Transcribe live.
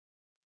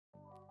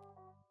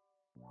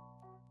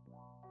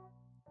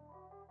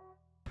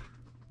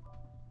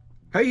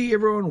Hey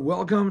everyone,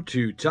 welcome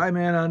to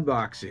Tyman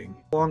Unboxing.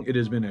 It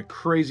has been a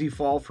crazy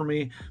fall for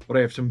me, but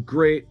I have some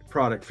great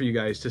product for you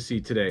guys to see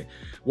today.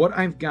 What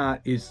I've got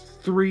is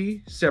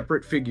 3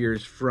 separate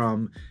figures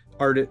from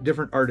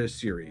different artist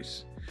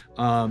series.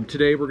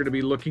 Today we're going to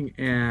be looking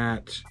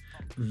at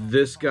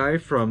this guy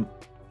from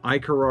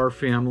Ikarar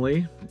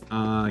family.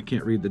 I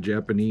can't read the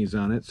Japanese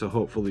on it, so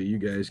hopefully you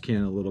guys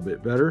can a little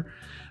bit better.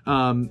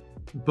 Yeah,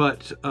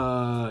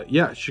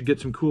 should get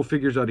some cool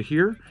figures out of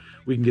here.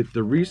 We can get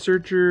the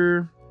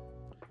researcher,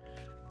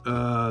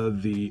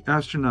 the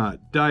astronaut,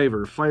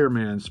 diver,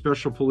 fireman,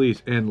 special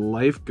police, and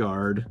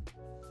lifeguard.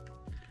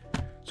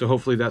 So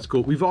hopefully that's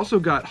cool. We've also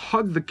got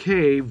Hug the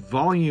K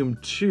Volume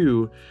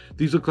 2.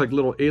 These look like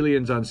little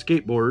aliens on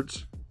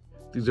skateboards.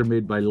 These are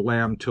made by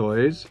Lamb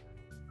Toys.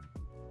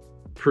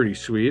 Pretty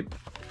sweet.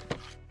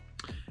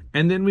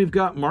 And then we've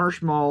got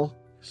Marshmallow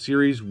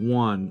Series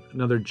 1,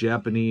 another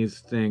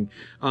Japanese thing.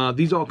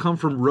 These all come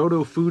from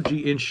Roto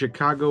Fuji in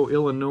Chicago,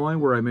 Illinois,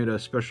 where I made a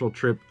special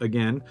trip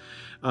again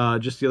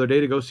just the other day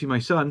to go see my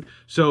son.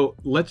 So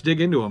let's dig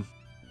into them.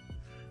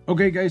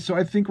 Okay guys, so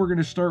I think we're going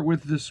to start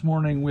with this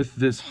morning with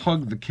this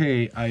Hug the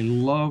K. I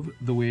love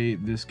the way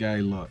this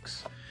guy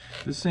looks.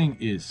 This thing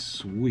is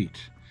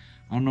sweet.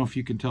 I don't know if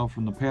you can tell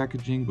from the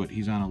packaging, but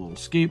he's on a little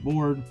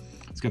skateboard.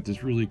 It's got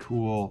this really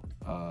cool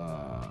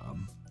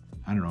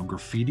I don't know,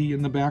 graffiti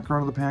in the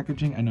background of the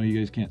packaging. I know you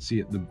guys can't see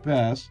it the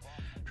best.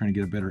 I'm trying to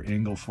get a better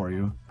angle for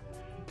you.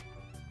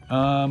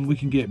 We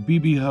can get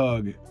BB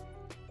Hug.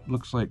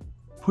 Looks like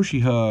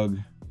Pushy Hug.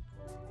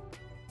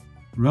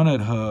 Run It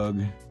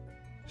Hug.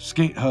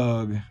 Skate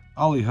Hug.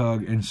 Ollie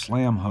Hug. And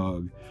Slam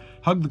Hug.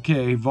 Hug the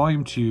K,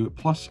 Volume 2,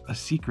 plus a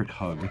secret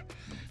hug.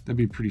 That'd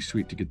be pretty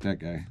sweet to get that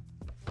guy.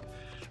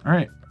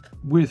 Alright,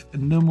 with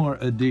no more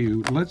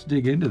ado, let's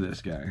dig into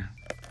this guy.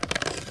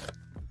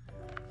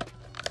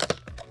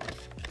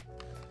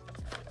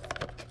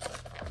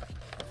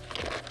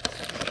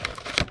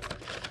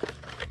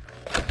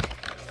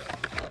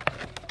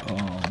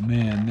 Oh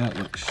man, that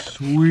looks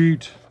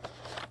sweet.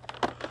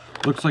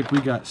 Looks like we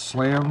got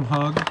Slam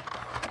Hug.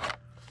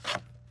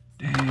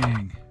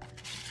 Dang.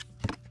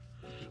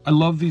 I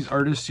love these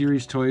artist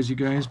series toys, you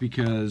guys,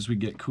 because we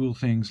get cool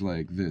things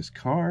like this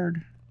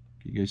card.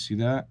 Can you guys see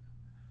that?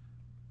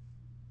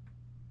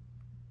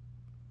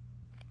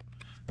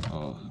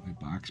 Oh, my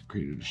box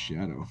created a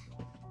shadow.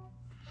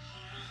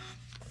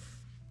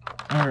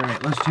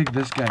 Alright, let's take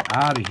this guy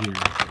out of here.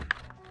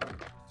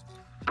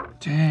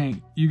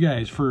 Dang, you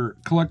guys, for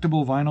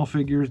collectible vinyl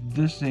figures,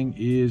 this thing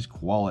is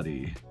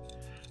quality.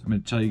 I'm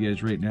going to tell you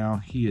guys right now,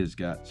 he has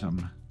got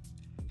some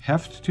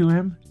heft to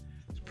him.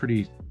 It's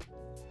pretty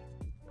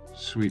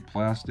sweet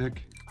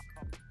plastic.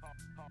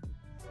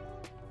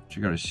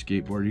 Check out his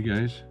skateboard, you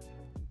guys.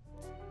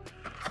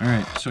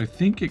 Alright, so I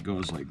think it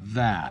goes like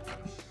that.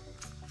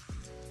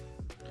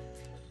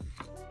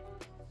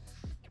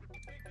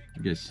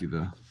 You guys see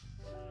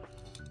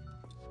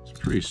it's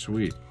pretty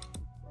sweet.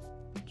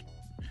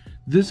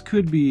 This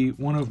could be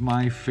one of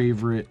my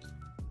favorite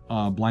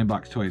blind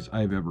box toys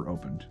I've ever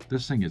opened.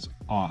 This thing is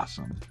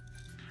awesome.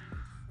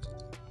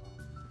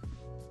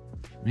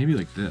 Maybe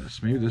like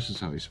this. Maybe this is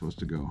how he's supposed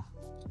to go.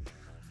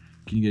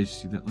 Can you guys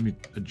see that? Let me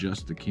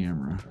adjust the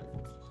camera.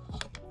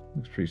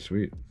 Looks pretty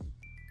sweet.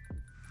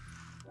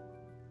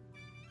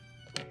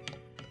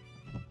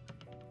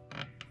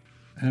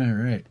 All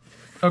right.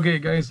 Okay,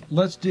 guys,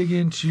 let's dig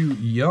into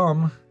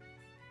Yum.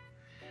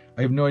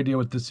 I have no idea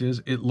what this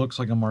is. It looks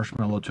like a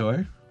marshmallow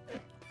toy.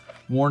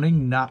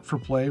 Warning, not for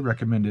play,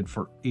 recommended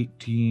for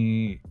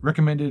ages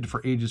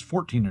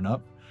 14 and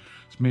up.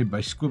 It's made by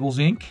Squibbles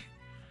Inc.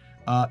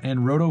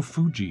 And Roto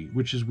Fuji,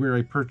 which is where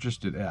I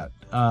purchased it at.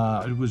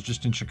 It was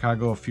just in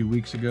Chicago a few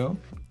days ago,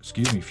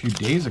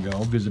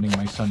 visiting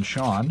my son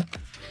Sean,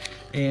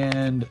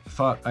 and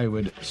thought I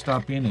would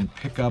stop in and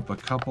pick up a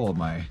couple of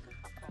my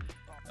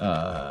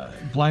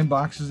blind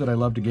boxes that I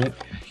love to get.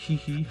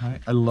 Hi.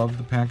 I love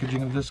the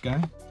packaging of this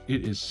guy.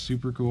 It is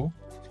super cool.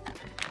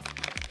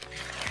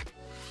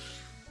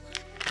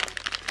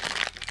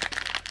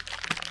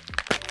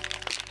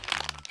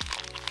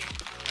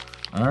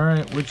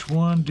 Alright, which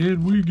one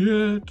did we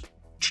get?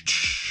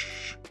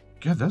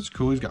 God, that's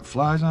cool. He's got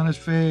flies on his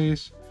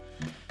face.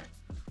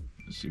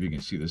 Let's see if you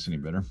can see this any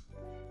better.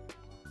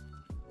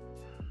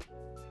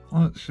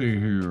 Let's see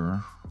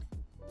here.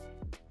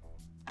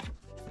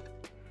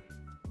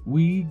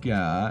 We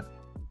got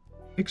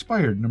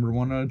Expired, number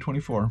 1 out of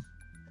 24.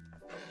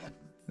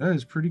 That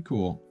is pretty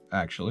cool,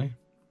 actually.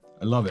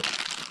 I love it.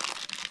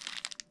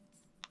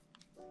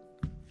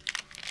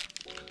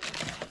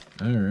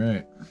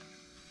 Alright.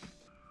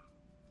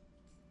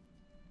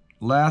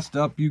 Last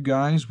up, you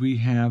guys, we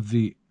have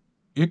the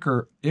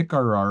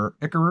Ikarar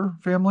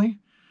family.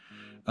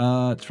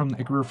 It's from the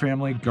Ikarar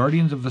family,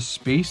 Guardians of the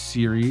Space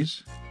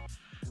series.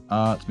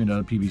 It's made out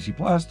of PVC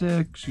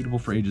plastic, suitable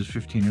for ages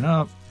 15 and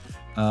up.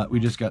 We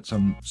just got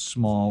some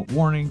small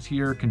warnings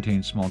here.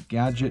 Contains small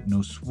gadget,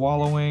 no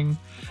swallowing.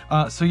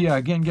 So yeah,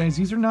 again, guys,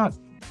 these are not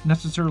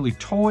necessarily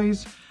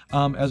toys,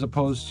 as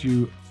opposed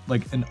to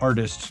like an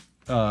artist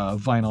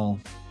vinyl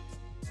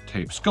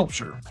tape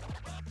sculpture.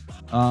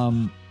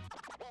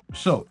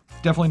 So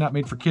definitely not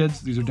made for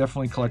kids. These are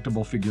definitely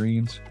collectible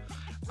figurines.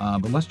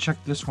 But let's check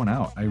this one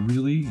out. I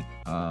really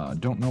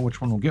don't know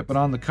which one we'll get, but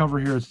on the cover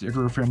here it's the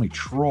Ikaru family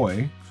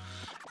Troy.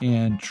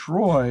 And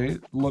Troy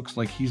looks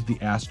like he's the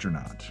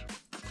astronaut.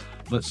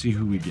 Let's see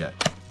who we get.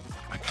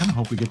 I kind of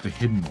hope we get the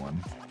hidden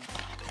one.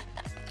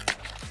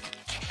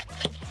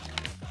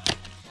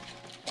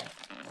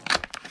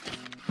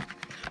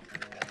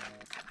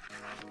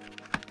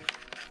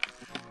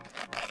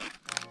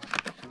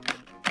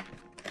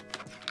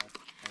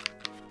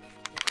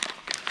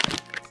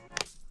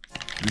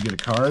 We get a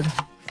card.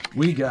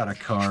 We got a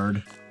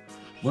card.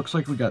 Looks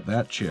like we got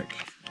that chick.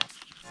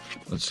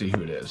 Let's see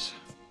who it is.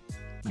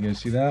 You guys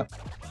see that?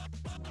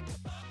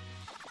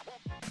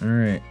 All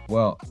right,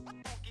 well,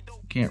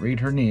 can't read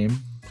her name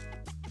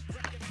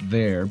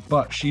there,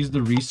 but she's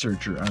the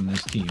researcher on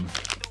this team.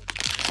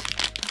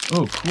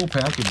 Oh, cool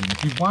packaging.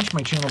 If you've watched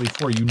my channel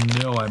before, you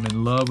know I'm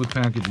in love with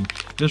packaging.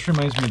 This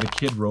reminds me of the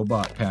Kid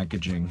Robot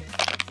packaging.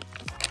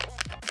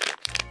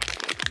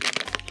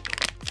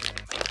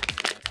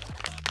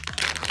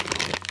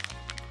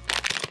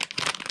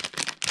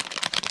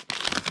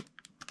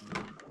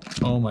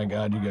 Oh my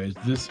God, you guys,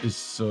 this is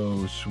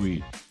so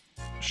sweet.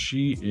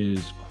 She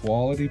is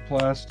quality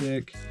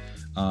plastic.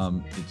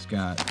 It's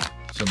got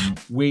some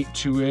weight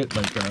to it,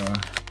 like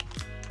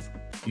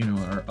you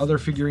know, our other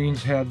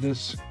figurines had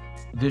this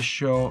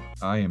show.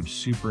 I am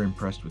super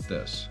impressed with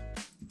this.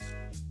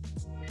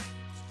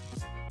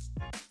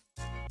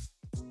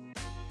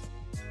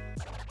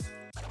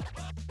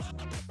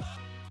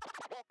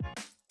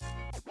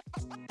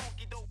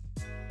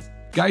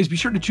 Guys, be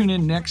sure to tune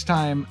in next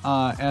time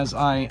as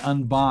I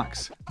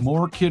unbox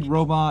more Kid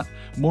Robot,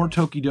 more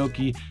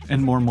Tokidoki,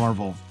 and more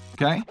Marvel,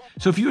 okay?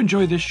 So if you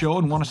enjoy this show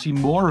and want to see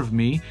more of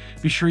me,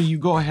 be sure you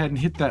go ahead and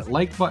hit that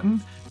like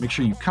button. Make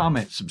sure you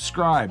comment,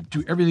 subscribe,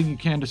 do everything you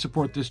can to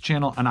support this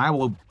channel, and I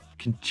will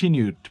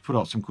continue to put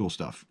out some cool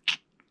stuff.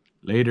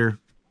 Later.